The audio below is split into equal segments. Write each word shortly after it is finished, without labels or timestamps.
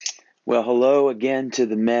Well, hello again to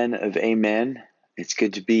the men of Amen. It's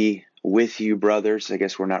good to be with you, brothers. I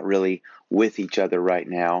guess we're not really with each other right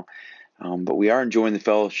now, but we are enjoying the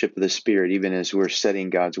fellowship of the Spirit, even as we're studying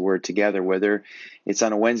God's Word together, whether it's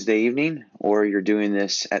on a Wednesday evening or you're doing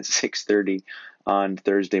this at 6:30 on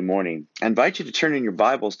Thursday morning. I invite you to turn in your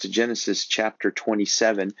Bibles to Genesis chapter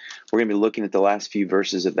 27. We're going to be looking at the last few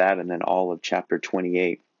verses of that and then all of chapter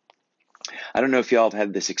 28. I don't know if y'all have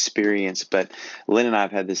had this experience, but Lynn and I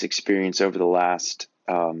have had this experience over the last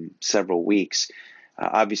several weeks.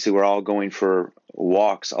 Obviously, we're all going for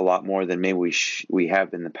walks a lot more than maybe we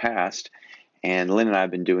have in the past, and Lynn and I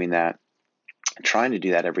have been doing that, trying to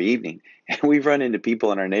do that every evening. And we've run into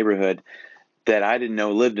people in our neighborhood that I didn't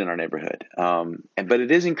know lived in our neighborhood. But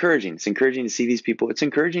it is encouraging. It's encouraging to see these people. It's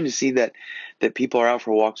encouraging to see that people are out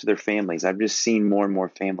for walks with their families. I've just seen more and more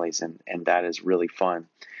families, and that is really fun.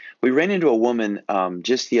 We ran into a woman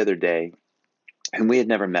just the other day whom we had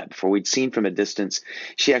never met before. We'd seen from a distance.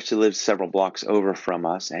 She actually lives several blocks over from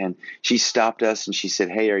us, and she stopped us and she said,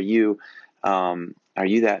 "Hey, are you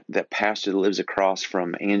that pastor that lives across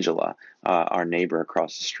from Angela, our neighbor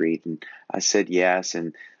across the street?" And I said yes,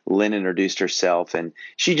 and Lynn introduced herself, and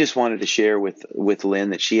she just wanted to share with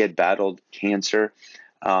Lynn that she had battled cancer,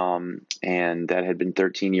 and that had been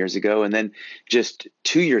 13 years ago. And then just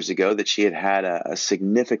 2 years ago that she had a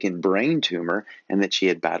significant brain tumor and that she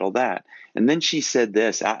had battled that. And then she said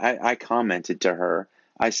this, I commented to her,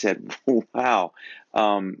 I said, wow,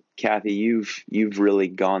 Kathy, you've really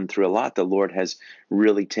gone through a lot. The Lord has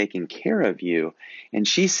really taken care of you. And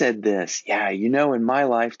she said this, yeah, in my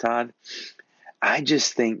life, Todd, I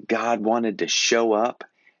just think God wanted to show up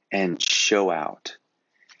and show out.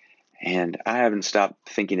 And I haven't stopped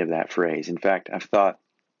thinking of that phrase. In fact, I've thought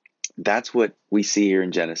that's what we see here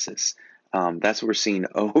in Genesis. That's what we're seeing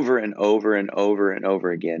over and over and over and over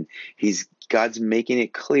again. God's making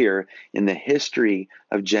it clear in the history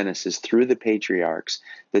of Genesis through the patriarchs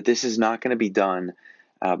that this is not going to be done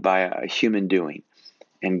by a human doing.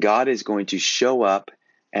 And God is going to show up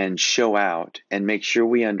and show out and make sure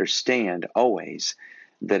we understand always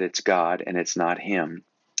that it's God and it's not him.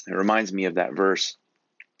 It reminds me of that verse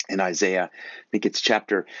in Isaiah, I think it's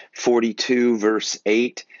chapter 42, verse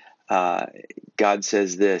 8, God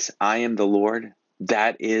says this, "I am the Lord,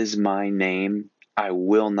 that is my name. I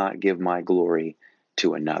will not give my glory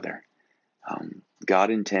to another." God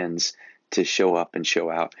intends to show up and show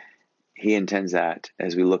out. He intends that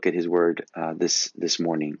as we look at his word this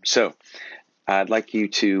morning. So I'd like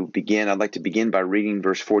to begin by reading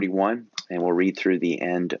verse 41, and we'll read through the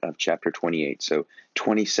end of chapter 28. So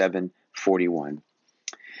 27:41.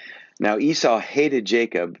 Now Esau hated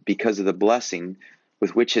Jacob because of the blessing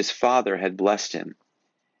with which his father had blessed him.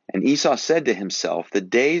 And Esau said to himself, "The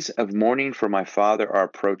days of mourning for my father are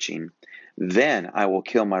approaching. Then I will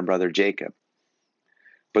kill my brother Jacob."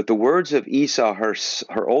 But the words of Esau,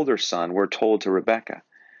 her older son, were told to Rebekah.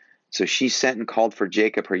 So she sent and called for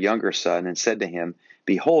Jacob, her younger son, and said to him,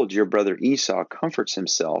 "Behold, your brother Esau comforts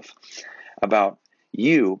himself about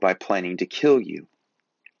you by planning to kill you.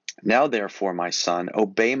 Now therefore, my son,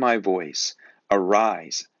 obey my voice.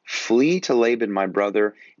 Arise, flee to Laban my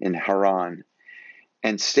brother in Haran,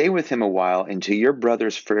 and stay with him a while until your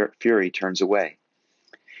brother's fury turns away,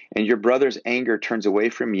 and your brother's anger turns away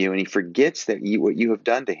from you, and he forgets what you have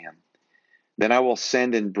done to him. Then I will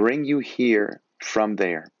send and bring you here from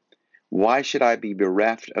there. Why should I be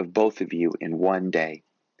bereft of both of you in one day?"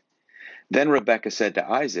 Then Rebekah said to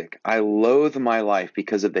Isaac, "I loathe my life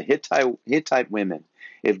because of the Hittite women.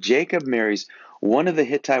 If Jacob marries one of the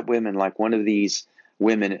Hittite women like one of these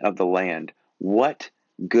women of the land, what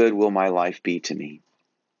good will my life be to me?"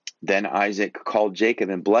 Then Isaac called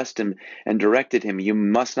Jacob and blessed him and directed him, "You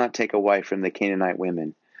must not take a wife from the Canaanite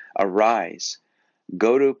women. Arise,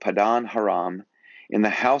 go to Padan Aram in the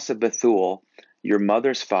house of Bethuel, your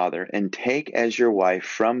mother's father, and take as your wife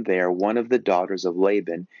from there one of the daughters of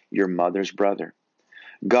Laban, your mother's brother.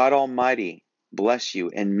 God Almighty bless you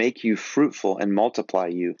and make you fruitful and multiply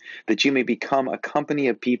you, that you may become a company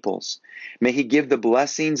of peoples. May he give the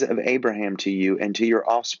blessings of Abraham to you and to your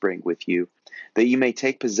offspring with you, that you may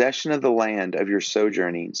take possession of the land of your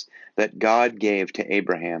sojournings that God gave to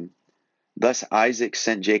Abraham." Thus Isaac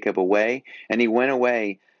sent Jacob away, and he went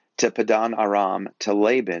away to Padan Aram to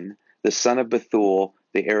Laban, the son of Bethuel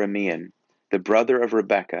the Aramean, the brother of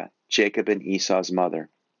Rebekah, Jacob and Esau's mother.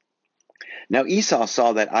 Now Esau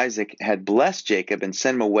saw that Isaac had blessed Jacob and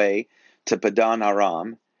sent him away to Padan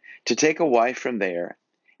Aram to take a wife from there,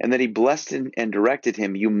 and that he blessed and directed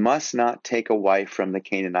him, "You must not take a wife from the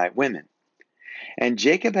Canaanite women." And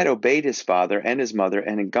Jacob had obeyed his father and his mother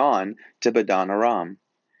and had gone to Padan Aram.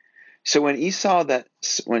 So when Esau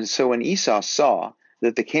saw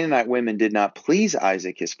that the Canaanite women did not please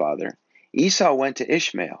Isaac his father, Esau went to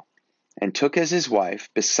Ishmael and took as his wife,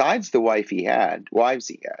 besides the wives he had,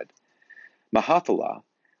 Mahathalah,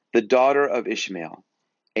 the daughter of Ishmael,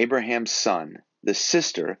 Abraham's son, the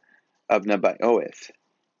sister of Nebaioth.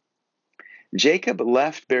 Jacob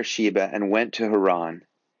left Beersheba and went to Haran,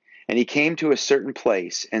 and he came to a certain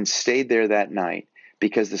place and stayed there that night,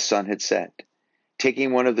 because the sun had set.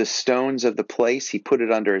 Taking one of the stones of the place, he put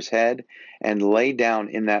it under his head and lay down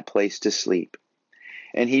in that place to sleep.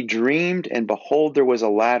 And he dreamed, and behold, there was a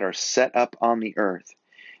ladder set up on the earth,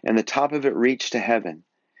 and the top of it reached to heaven.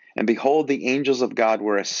 And behold, the angels of God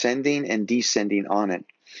were ascending and descending on it.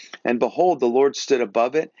 And behold, the Lord stood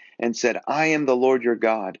above it and said, I am the Lord your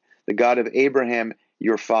God, the God of Abraham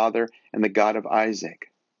your father, and the God of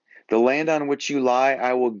Isaac. The land on which you lie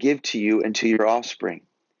I will give to you and to your offspring.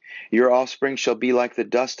 Your offspring shall be like the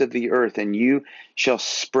dust of the earth, and you shall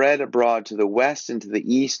spread abroad to the west and to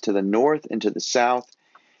the east, to the north and to the south.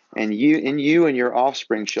 And in you and your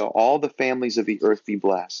offspring shall all the families of the earth be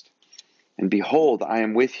blessed. And behold, I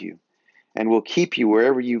am with you, and will keep you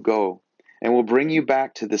wherever you go, and will bring you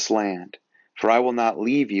back to this land. For I will not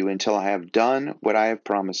leave you until I have done what I have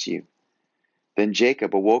promised you. Then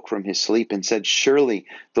Jacob awoke from his sleep and said, Surely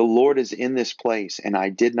the Lord is in this place, and I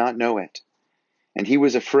did not know it. And he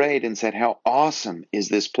was afraid and said, How awesome is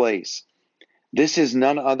this place! This is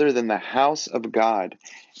none other than the house of God,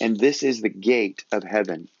 and this is the gate of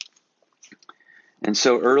heaven. And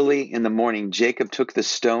so early in the morning, Jacob took the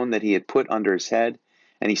stone that he had put under his head,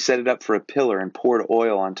 and he set it up for a pillar and poured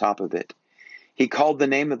oil on top of it. He called the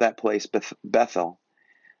name of that place Bethel,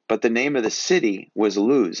 but the name of the city was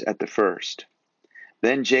Luz at the first.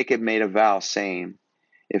 Then Jacob made a vow, saying,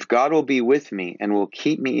 If God will be with me and will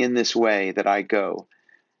keep me in this way that I go,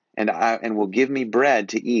 and will give me bread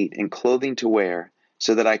to eat and clothing to wear,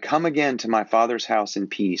 so that I come again to my father's house in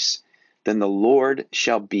peace, then the Lord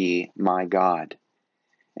shall be my God.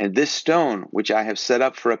 And this stone which I have set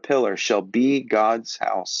up for a pillar shall be God's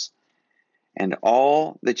house. And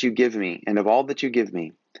all that you give me, and of all that you give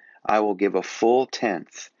me, I will give a full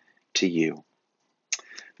tenth to you.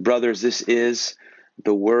 Brothers, this is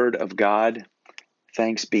the word of God.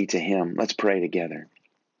 Thanks be to him. Let's pray together.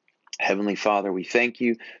 Heavenly Father, we thank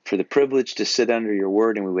you for the privilege to sit under your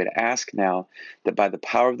word, and we would ask now that by the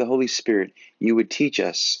power of the Holy Spirit, you would teach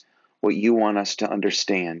us what you want us to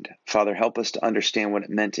understand. Father, help us to understand what it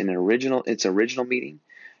meant in its original meaning.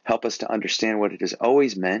 Help us to understand what it has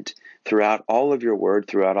always meant throughout all of your word,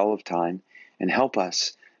 throughout all of time, and help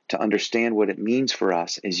us to understand what it means for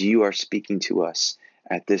us as you are speaking to us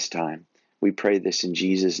at this time. We pray this in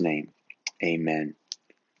Jesus' name. Amen.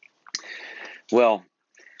 Well,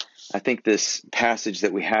 I think this passage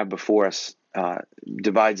that we have before us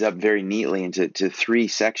divides up very neatly into three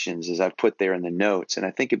sections, as I've put there in the notes. And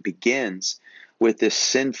I think it begins with this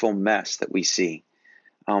sinful mess that we see.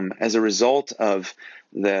 As a result of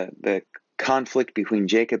the conflict between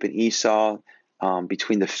Jacob and Esau,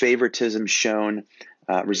 between the favoritism shown,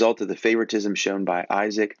 result of the favoritism shown by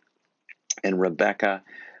Isaac and Rebekah,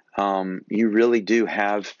 you really do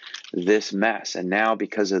have this mess. And now,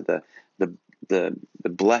 because of the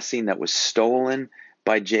blessing that was stolen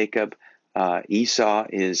by Jacob, Esau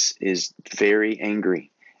is very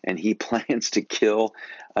angry, and he plans to kill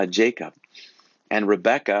Jacob. And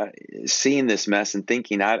Rebekah, seeing this mess and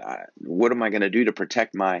thinking, what am I going to do to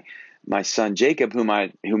protect my son Jacob, whom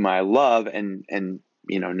I love, and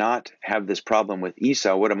not have this problem with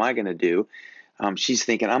Esau? What am I going to do? She's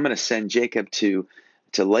thinking, I'm going to send Jacob to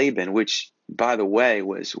Laban, which, by the way,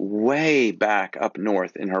 was way back up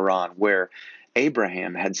north in Haran, where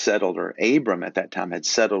Abraham had settled, or Abram at that time had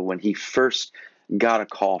settled when he first got a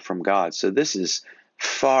call from God. So this is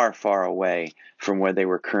far, far away from where they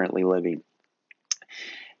were currently living.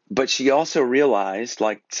 But she also realized,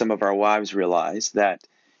 like some of our wives realize, that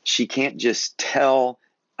she can't just tell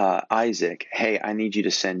Isaac, hey, I need you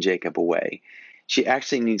to send Jacob away. She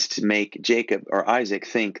actually needs to make Jacob or Isaac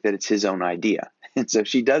think that it's his own idea. And so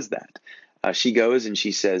she does that. She goes and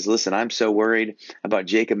she says, listen, I'm so worried about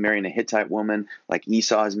Jacob marrying a Hittite woman like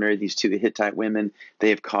Esau has married these two Hittite women. They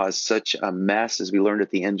have caused such a mess, as we learned at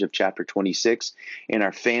the end of chapter 26. In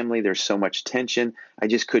our family, there's so much tension. I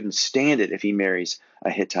just couldn't stand it if he marries a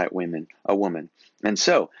Hittite woman. And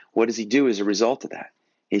so what does he do as a result of that?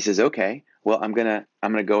 He says, okay, well, I'm gonna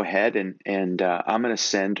go ahead and I'm gonna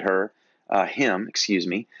send him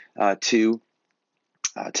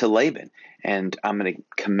to Laban. And I'm going to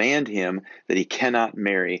command him that he cannot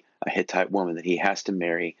marry a Hittite woman, that he has to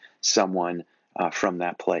marry someone from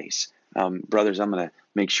that place. Brothers, I'm going to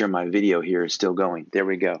make sure my video here is still going. There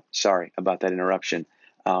we go. Sorry about that interruption.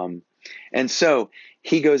 And so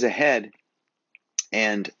he goes ahead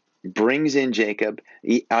and brings in Jacob.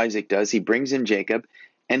 Isaac does. He brings in Jacob,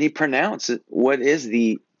 and he pronounces what is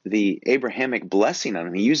the Abrahamic blessing on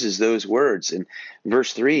him. He uses those words in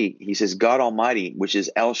verse 3. He says, God Almighty, which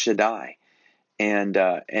is El Shaddai.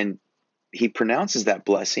 And he pronounces that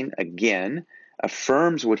blessing again,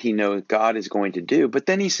 affirms what he knows God is going to do, but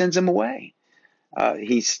then he sends him away.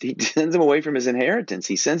 He sends him away from his inheritance.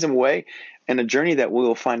 He sends him away in a journey that we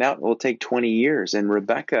will find out will take 20 years. And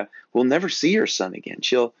Rebekah will never see her son again.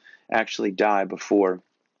 She'll actually die before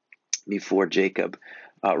Jacob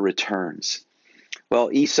returns. Well,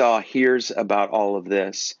 Esau hears about all of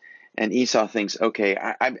this, and Esau thinks, okay,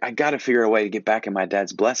 I got to figure out a way to get back in my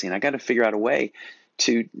dad's blessing. I got to figure out a way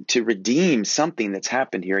to redeem something that's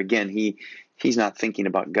happened here. Again, he's not thinking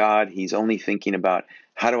about God. He's only thinking about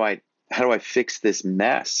how do I fix this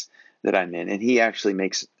mess that I'm in? And he actually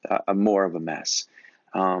makes a more of a mess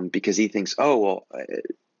because he thinks, oh, well,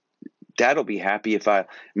 Dad will be happy if I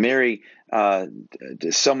marry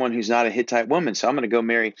someone who's not a Hittite woman. So I'm going to go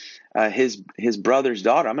marry his brother's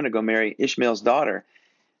daughter. I'm going to go marry Ishmael's daughter.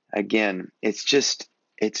 Again, it's just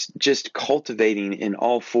cultivating in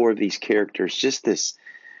all four of these characters just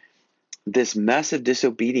this mess of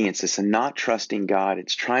disobedience, this not trusting God.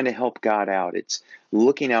 It's trying to help God out. It's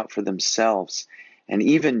looking out for themselves. And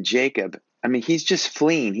even Jacob, I mean, he's just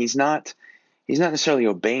fleeing. He's not necessarily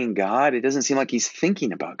obeying God. It doesn't seem like he's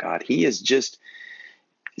thinking about God. He is just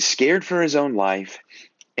scared for his own life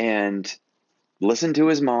and listen to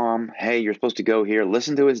his mom. Hey, you're supposed to go here.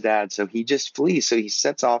 Listen to his dad. So he just flees. So he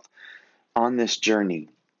sets off on this journey.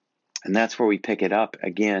 And that's where we pick it up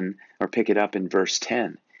again, or pick it up in verse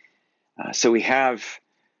 10. So we have,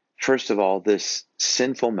 first of all, this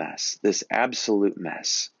sinful mess, this absolute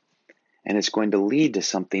mess, and it's going to lead to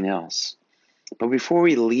something else. But before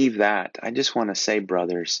we leave that, I just want to say,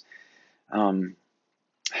 brothers, haven't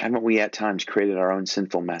we at times created our own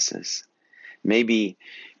sinful messes? Maybe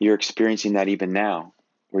you're experiencing that even now,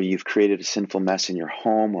 where you've created a sinful mess in your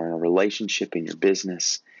home or in a relationship, in your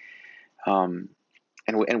business. And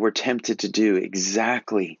we're tempted to do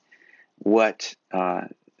exactly what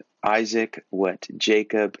Isaac, what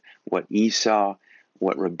Jacob, what Esau,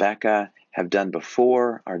 what Rebekah have done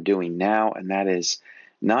before, are doing now, and that is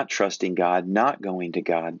not trusting God, not going to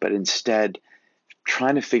God, but instead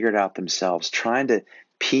trying to figure it out themselves, trying to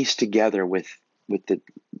piece together with the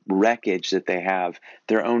wreckage that they have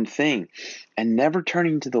their own thing, and never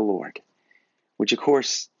turning to the Lord, which, of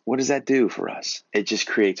course, what does that do for us? It just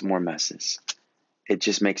creates more messes. It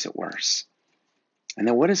just makes it worse. And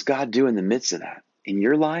then what does God do in the midst of that? In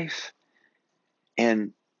your life,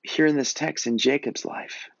 and here in this text, in Jacob's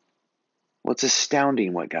life? Well, it's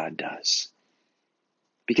astounding what God does.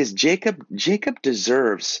 Because Jacob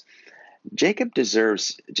deserves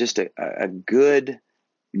just a good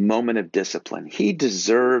moment of discipline. He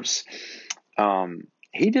deserves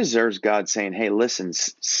God saying, hey, listen,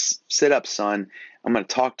 sit up, son. I'm going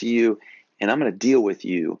to talk to you, and I'm going to deal with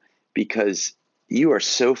you because you are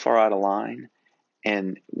so far out of line,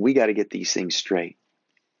 and we got to get these things straight.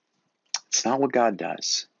 It's not what God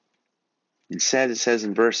does. Instead, it says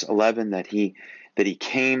in verse 11 that he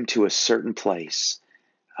came to a certain place.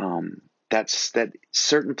 That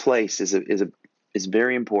certain place is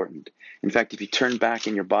very important. In fact, if you turn back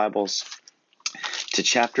in your Bibles to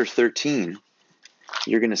chapter 13,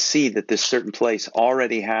 you're going to see that this certain place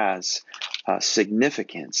already has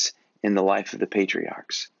significance in the life of the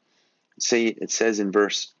patriarchs. It says in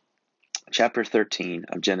chapter 13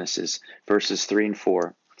 of Genesis, verses 3 and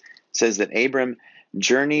 4, it says that Abram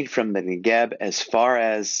journeyed from the Negeb as far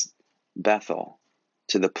as Bethel,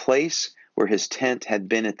 to the place where his tent had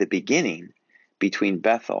been at the beginning, between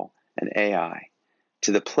Bethel and Ai,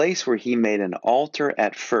 to the place where he made an altar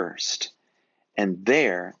at first, and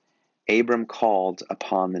there Abram called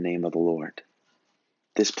upon the name of the Lord.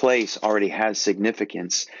 This place already has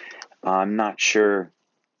significance. I'm not sure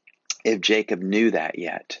if Jacob knew that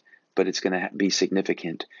yet, but it's going to be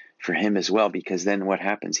significant for him as well, because then what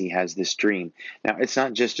happens? He has this dream. Now, it's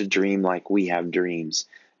not just a dream like we have dreams.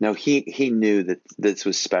 No, he knew that this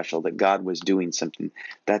was special, that God was doing something.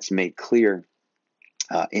 That's made clear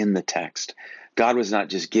in the text. God was not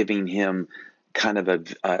just giving him kind of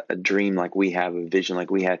a dream like we have, a vision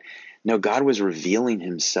like we had. No, God was revealing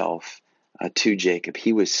himself to Jacob.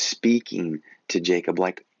 He was speaking to Jacob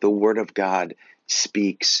like the word of God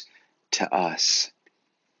speaks to us.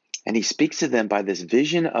 And he speaks to them by this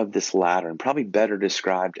vision of this ladder, and probably better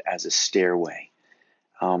described as a stairway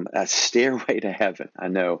to heaven. I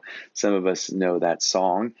know some of us know that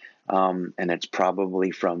song. And it's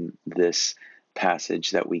probably from this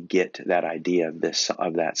passage that we get that idea of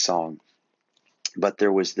that song. But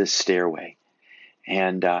there was this stairway,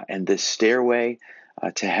 and this stairway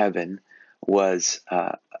to heaven was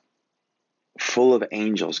full of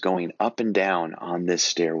angels going up and down on this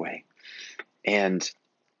stairway. And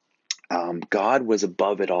God was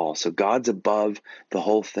above it all. So God's above the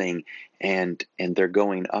whole thing, and they're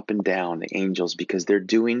going up and down, the angels, because they're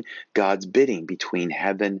doing God's bidding between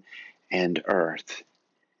heaven and earth.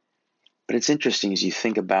 But it's interesting as you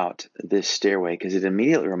think about this stairway, because it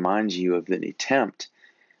immediately reminds you of the attempt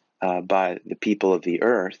by the people of the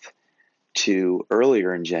earth to,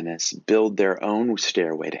 earlier in Genesis, build their own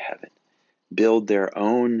stairway to heaven, build their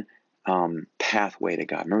own pathway to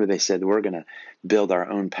God. Remember, they said, we're going to build our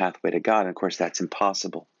own pathway to God. And of course, that's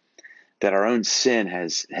impossible. That our own sin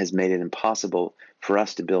has made it impossible for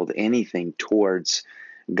us to build anything towards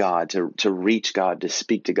God, to reach God, to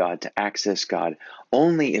speak to God, to access God.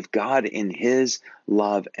 Only if God, in his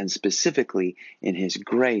love and specifically in his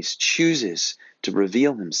grace, chooses to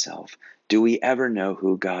reveal himself, do we ever know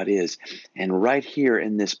who God is. And right here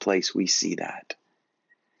in this place, we see that.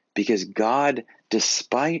 Because God,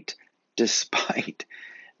 despite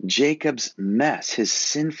Jacob's mess, his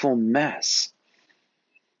sinful mess,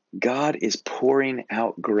 God is pouring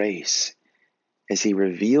out grace as he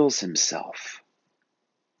reveals himself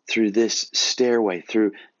through this stairway,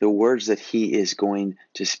 through the words that he is going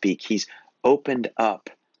to speak. He's opened up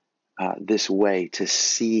this way to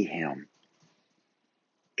see him.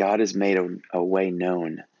 God has made a way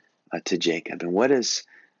known to Jacob. And what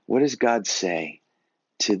does God say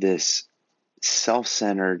to this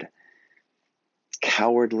self-centered,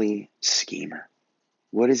 cowardly schemer?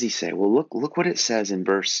 What does he say? Well, look what it says in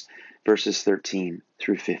verses 13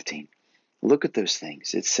 through 15. Look at those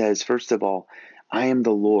things. It says, first of all, I am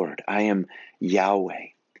the Lord, I am Yahweh,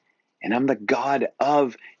 and I'm the God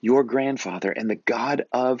of your grandfather and the God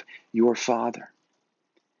of your father.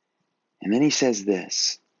 And then he says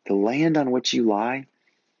this, the land on which you lie,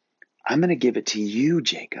 I'm going to give it to you,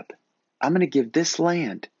 Jacob. I'm going to give this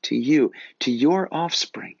land to you, to your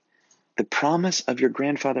offspring. The promise of your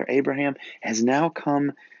grandfather Abraham has now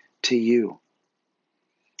come to you.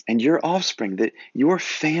 And your offspring, that your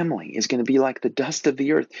family is going to be like the dust of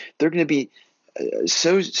the earth. They're going to be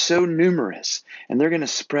so numerous, and they're going to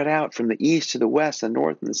spread out from the east to the west, the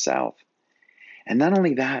north and the south. And not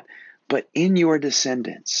only that, but in your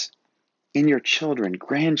descendants, in your children,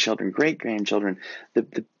 grandchildren, great-grandchildren,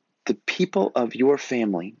 the people of your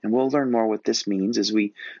family, and we'll learn more what this means as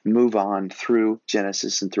we move on through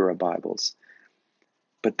Genesis and through our Bibles,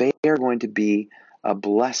 but they are going to be a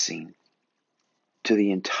blessing to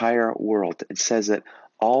the entire world. It says that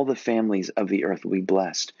all the families of the earth will be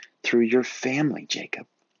blessed through your family, Jacob.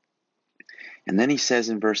 And then he says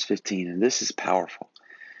in verse 15, and this is powerful,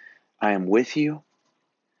 I am with you.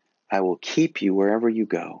 I will keep you wherever you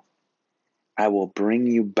go. I will bring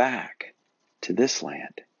you back to this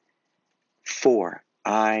land, for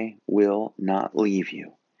I will not leave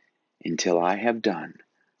you until I have done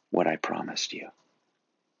what I promised you.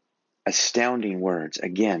 Astounding words,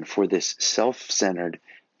 again, for this self-centered,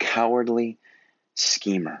 cowardly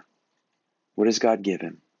schemer. What does God give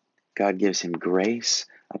him? God gives him grace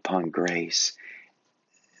upon grace.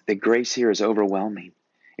 The grace here is overwhelming.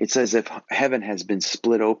 It's as if heaven has been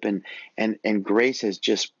split open and grace has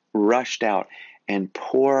just rushed out and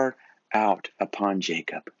poured out upon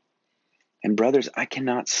Jacob. And brothers, I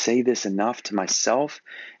cannot say this enough to myself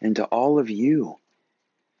and to all of you.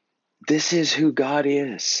 This is who God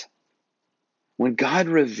is. When God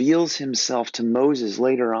reveals himself to Moses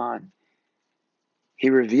later on, he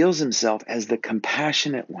reveals himself as the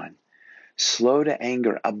compassionate one, slow to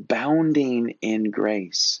anger, abounding in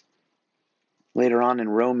grace. Later on in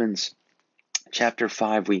Romans chapter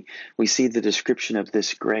 5, we see the description of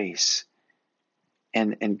this grace.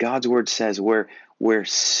 And God's word says, where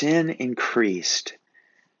sin increased,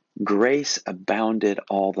 grace abounded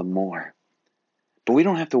all the more. But we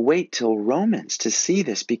don't have to wait till Romans to see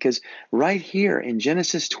this, because right here in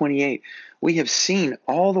Genesis 28, we have seen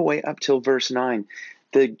all the way up till verse 9,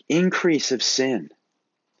 the increase of sin.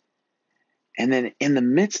 And then in the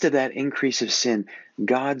midst of that increase of sin,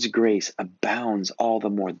 God's grace abounds all the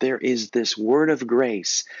more. There is this word of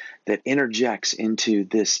grace that interjects into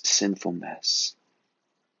this sinful mess.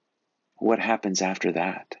 What happens after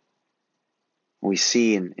that? We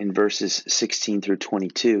see in verses 16 through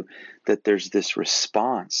 22 that there's this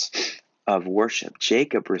response of worship.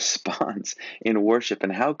 Jacob responds in worship.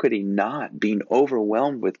 And how could he not, being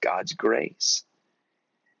overwhelmed with God's grace?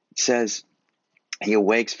 It says He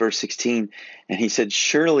awakes, verse 16, and he said,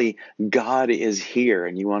 surely God is here.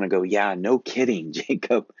 And you want to go, yeah, no kidding,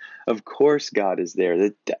 Jacob. Of course God is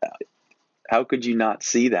there. How could you not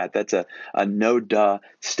see that? That's a no-duh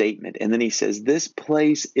statement. And then he says, this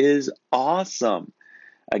place is awesome.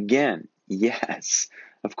 Again, yes,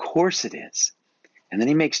 of course it is. And then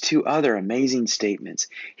he makes two other amazing statements.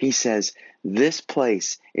 He says, this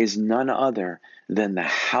place is none other than the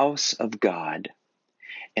house of God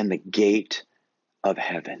and the gate of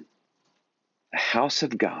heaven. The house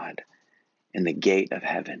of God and the gate of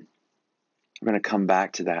heaven. We're going to come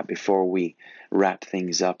back to that before we wrap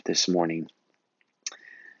things up this morning.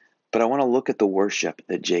 But I want to look at the worship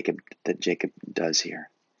that Jacob does here.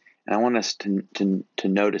 And I want us to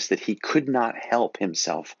notice that he could not help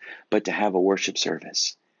himself but to have a worship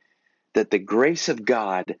service. That the grace of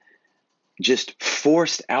God just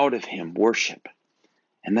forced out of him worship.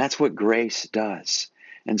 And that's what grace does.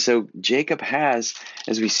 And so Jacob has,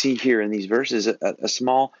 as we see here in these verses, a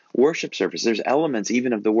small worship service. There's elements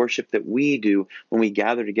even of the worship that we do when we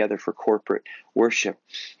gather together for corporate worship.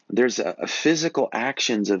 There's a physical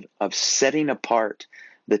actions of setting apart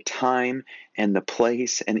the time and the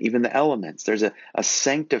place and even the elements. There's a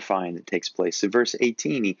sanctifying that takes place. So verse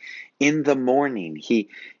 18, in the morning,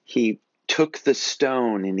 he took the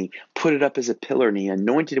stone and he put it up as a pillar and he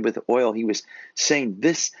anointed it with oil. He was saying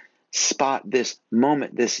this spot, this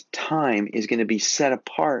moment, this time is going to be set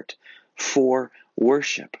apart for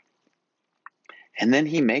worship. And then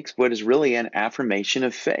he makes what is really an affirmation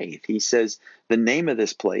of faith. He says the name of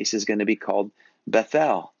this place is going to be called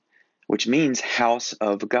Bethel, which means house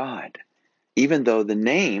of God. Even though the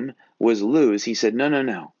name was Luz, he said,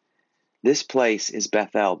 no. This place is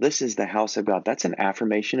Bethel. This is the house of God. That's an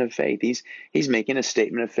affirmation of faith. He's making a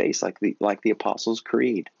statement of faith like the Apostles'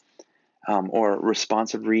 Creed. Or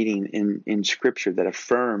responsive reading in Scripture that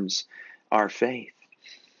affirms our faith.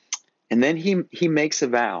 And then he makes a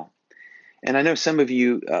vow. And I know some of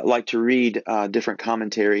you like to read different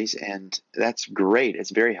commentaries, and that's great.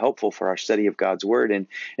 It's very helpful for our study of God's Word. And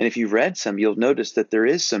if you've read some, you'll notice that there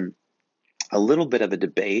is a little bit of a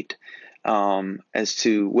debate as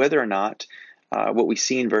to whether or not what we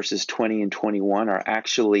see in verses 20 and 21 are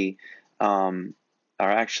actually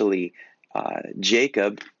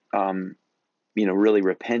Jacob really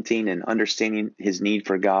repenting and understanding his need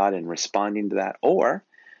for God and responding to that? Or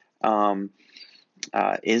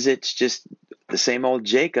is it just the same old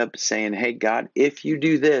Jacob saying, hey, God, if you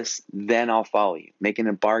do this, then I'll follow you, making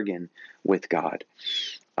a bargain with God?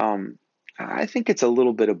 I think it's a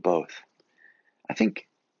little bit of both. I think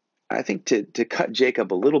to cut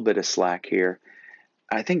Jacob a little bit of slack here,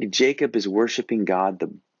 I think Jacob is worshiping God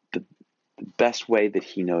the best way that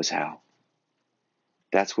he knows how.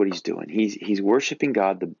 That's what he's doing. He's worshiping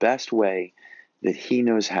God the best way that he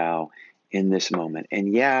knows how in this moment.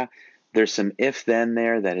 And yeah, there's some if-then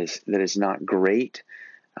there that is not great,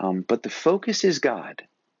 but the focus is God.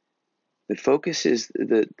 The focus is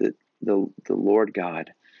the Lord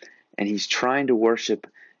God, and he's trying to worship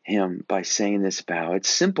him by saying this vow. It's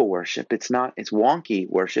simple worship. It's wonky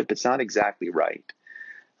worship. It's not exactly right,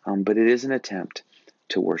 but it is an attempt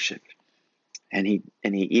to worship. And he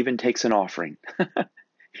even takes an offering.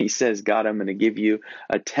 He says, God, I'm going to give you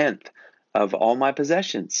a tenth of all my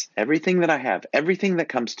possessions, everything that I have, everything that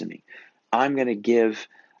comes to me. I'm going to give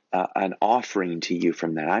an offering to you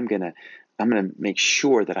from that. I'm going to make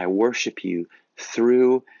sure that I worship you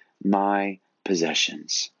through my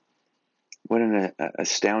possessions. What an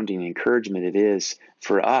astounding encouragement it is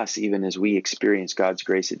for us, even as we experience God's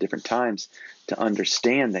grace at different times, to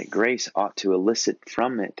understand that grace ought to elicit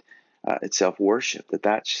from it itself worship,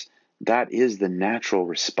 that is the natural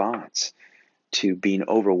response to being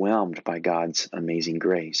overwhelmed by God's amazing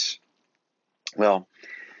grace. Well,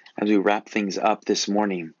 as we wrap things up this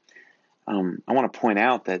morning, I want to point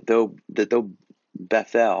out that though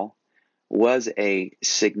Bethel was a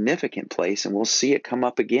significant place, and we'll see it come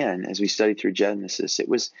up again as we study through Genesis, it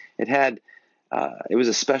was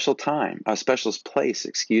a special time, a special place,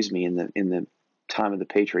 in the time of the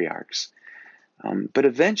patriarchs. But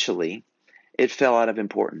eventually, it fell out of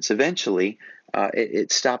importance. Eventually,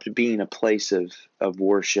 it stopped being a place of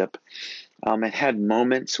worship. It had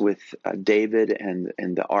moments with David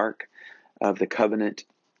and the Ark of the Covenant,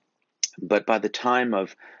 but by the time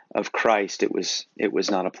of Christ, it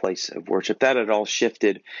was not a place of worship. That had all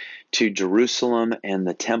shifted to Jerusalem and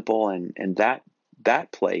the temple, and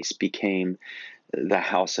that place became the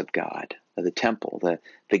house of God, the temple,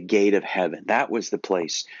 the gate of heaven. That was the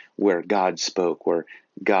place where God spoke, where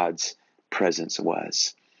God's presence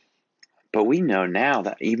was. But we know now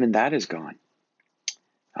that even that is gone.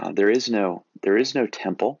 There is no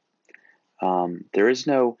temple. There is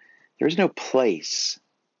no place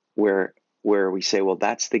where we say, well,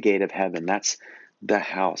 that's the gate of heaven. That's the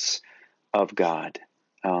house of God.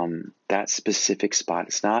 That specific spot.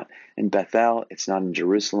 It's not in Bethel. It's not in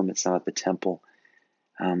Jerusalem. It's not at the temple.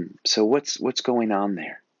 So what's going on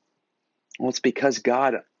there? Well, it's because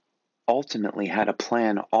God ultimately had a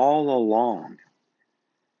plan all along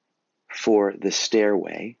for the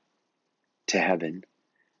stairway to heaven,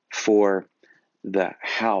 for the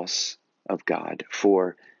house of God,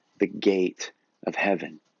 for the gate of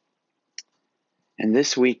heaven. And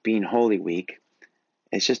this week being Holy Week,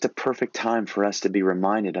 it's just a perfect time for us to be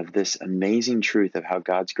reminded of this amazing truth of how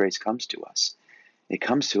God's grace comes to us. It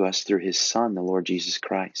comes to us through his Son, the Lord Jesus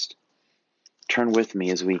Christ. Turn with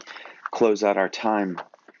me as we close out our time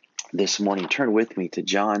this morning. Turn with me to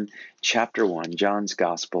John chapter 1, John's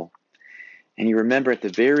Gospel. And you remember at the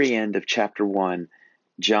very end of chapter 1,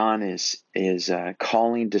 John is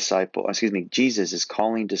calling disciples. Jesus is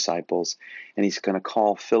calling disciples, and he's going to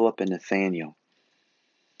call Philip and Nathanael.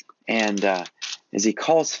 And as he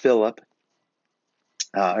calls Philip,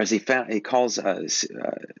 he calls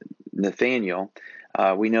Nathanael,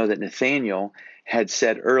 we know that Nathanael had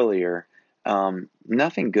said earlier,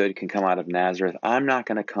 nothing good can come out of Nazareth. I'm not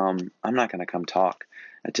going to come talk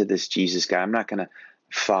to this Jesus guy. I'm not going to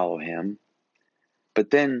follow him. But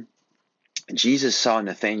then Jesus saw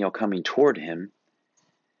Nathanael coming toward him,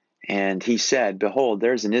 and he said, behold,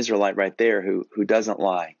 there's an Israelite right there who doesn't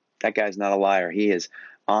lie. That guy's not a liar. He is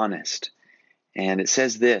honest. And it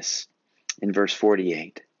says this in verse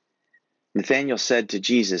 48. Nathanael said to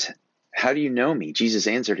Jesus, how do you know me? Jesus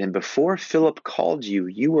answered him, before Philip called you,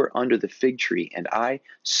 you were under the fig tree, and I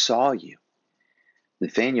saw you.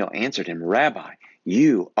 Nathanael answered him, Rabbi,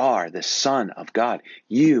 you are the Son of God.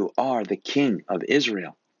 You are the King of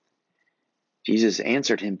Israel. Jesus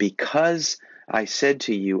answered him, because I said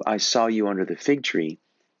to you, I saw you under the fig tree,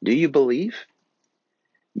 do you believe?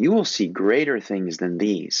 You will see greater things than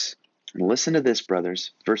these. And listen to this,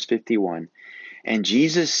 brothers. Verse 51. And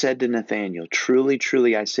Jesus said to Nathanael, truly,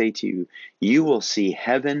 truly, I say to you, you will see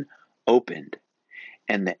heaven opened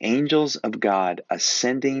and the angels of God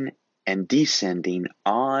ascending and descending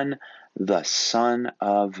on the Son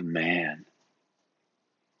of Man.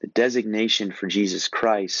 The designation for Jesus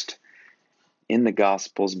Christ in the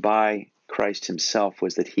Gospels by Christ himself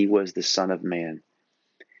was that he was the Son of Man.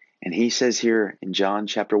 And he says here in John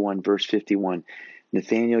chapter 1, verse 51,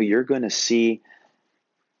 Nathanael, you're going to see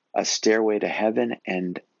a stairway to heaven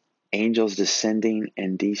and angels descending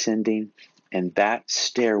and descending, and that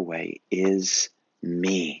stairway is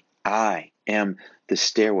me. I am the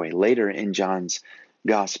stairway. Later in John's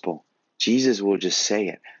Gospel, Jesus will just say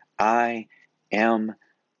it. I am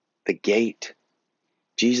the gate.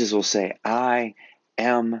 Jesus will say, I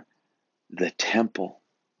am the temple.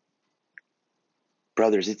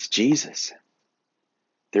 Brothers, it's Jesus.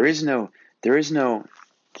 There is no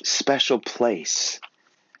special place.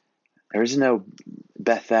 There is no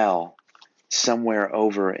Bethel somewhere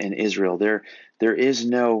over in Israel. There is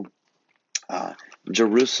no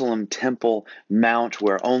Jerusalem temple mount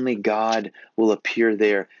where only God will appear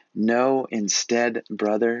there. No, instead,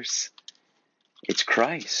 brothers, it's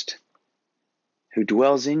Christ who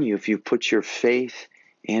dwells in you if you put your faith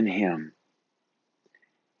in him.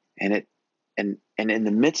 And in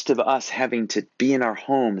the midst of us having to be in our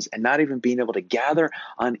homes and not even being able to gather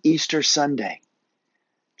on Easter Sunday,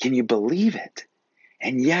 can you believe it?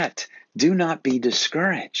 And yet, do not be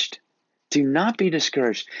discouraged. Do not be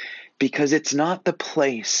discouraged, because it's not the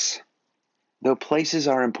place, though places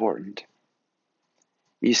are important.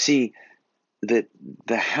 You see, that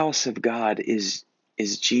the house of God is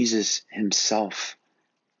Jesus himself.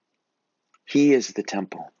 He is the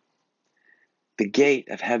temple. The gate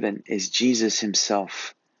of heaven is Jesus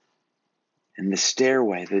himself. And the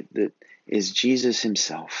stairway that is Jesus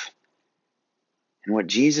himself. And what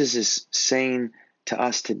Jesus is saying to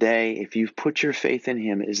us today, if you've put your faith in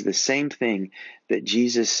him, is the same thing that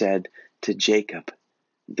Jesus said to Jacob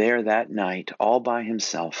there that night, all by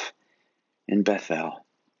himself in Bethel.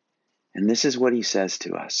 And this is what he says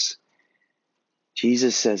to us.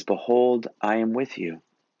 Jesus says, behold, I am with you.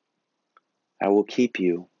 I will keep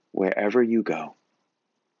you wherever you go.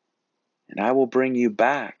 And I will bring you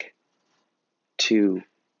back to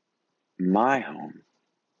my home,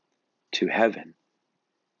 to heaven.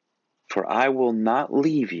 For I will not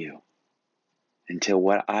leave you until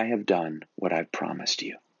what I have done, what I've promised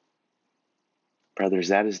you. Brothers,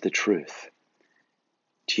 that is the truth.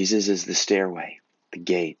 Jesus is the stairway, the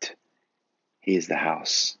gate. He is the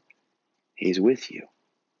house. He's with you.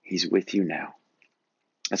 He's with you now.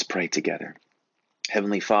 Let's pray together.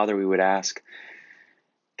 Heavenly Father, we would ask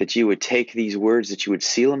that you would take these words, that you would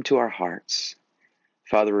seal them to our hearts.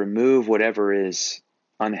 Father, remove whatever is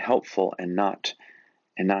unhelpful and not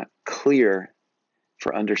clear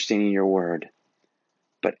for understanding your word,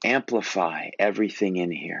 but amplify everything in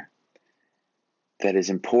here that is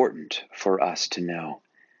important for us to know,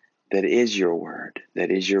 that is your word, that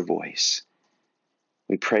is your voice.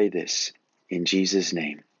 We pray this in Jesus'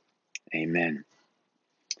 name. Amen.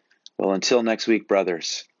 Well, until next week,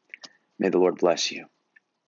 brothers, may the Lord bless you.